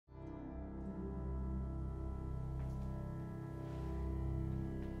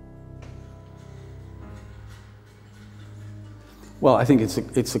Well, I think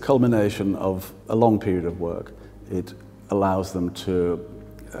it's a culmination of a long period of work. It allows them to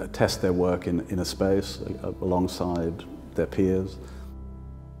test their work in a space alongside their peers.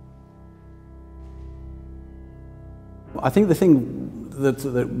 I think the thing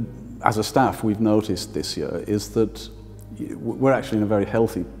that as a staff we've noticed this year is that we're actually in a very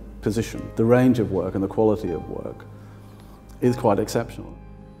healthy position. The range of work and the quality of work is quite exceptional.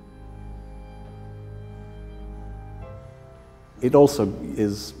 It also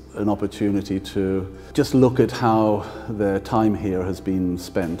is an opportunity to just look at how their time here has been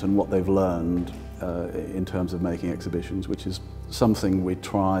spent and what they've learned in terms of making exhibitions, which is something we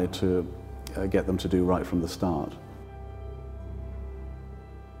try to get them to do right from the start.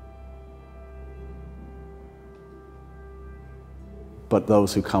 But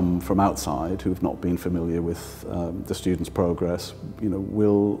those who come from outside, who've not been familiar with the students' progress,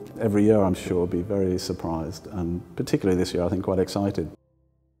 will every year, I'm sure, be very surprised, and particularly this year, I think, quite excited.